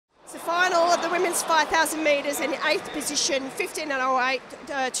women's 5,000 metres in 8th position, 15:08,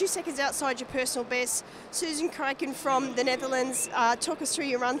 2 seconds outside your personal best. Susan Kuijken from the Netherlands, talk us through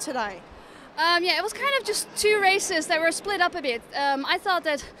your run today. Yeah, it was kind of just two races that were split up a bit. I thought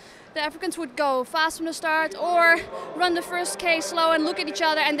that the Africans would go fast from the start or run the first K slow and look at each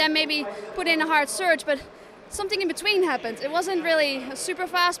other and then maybe put in a hard surge, but something in between happened. It wasn't really a super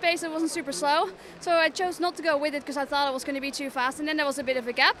fast pace, it wasn't super slow, so I chose not to go with it because I thought it was going to be too fast, and then there was a bit of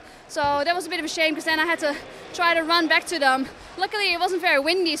a gap, so that was a bit of a shame because then I had to try to run back to them. Luckily it wasn't very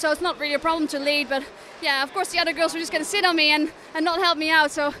windy, so it's not really a problem to lead, but yeah, of course the other girls were just going to sit on me and not help me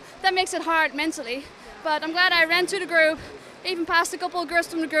out, so that makes it hard mentally. But I'm glad I ran to the group, even passed a couple of girls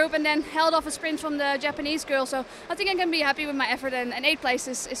from the group and then held off a sprint from the Japanese girl, so I think I can be happy with my effort, and 8th place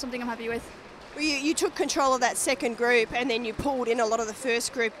is something I'm happy with. Well, you took control of that second group and then you pulled in a lot of the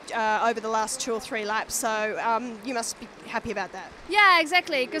first group over the last 2 or 3 laps, so you must be happy about that. Yeah,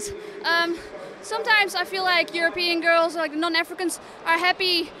 exactly, because sometimes I feel like European girls, like non-Africans, are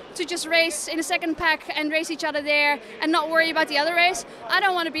happy to just race in a second pack and race each other there and not worry about the other race. I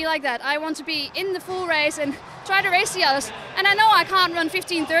don't want to be like that. I want to be in the full race and try to race the others. And I know I can't run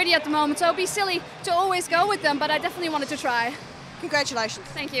 15:30 at the moment, so it'd be silly to always go with them, but I definitely wanted to try. Congratulations.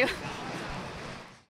 Thank you.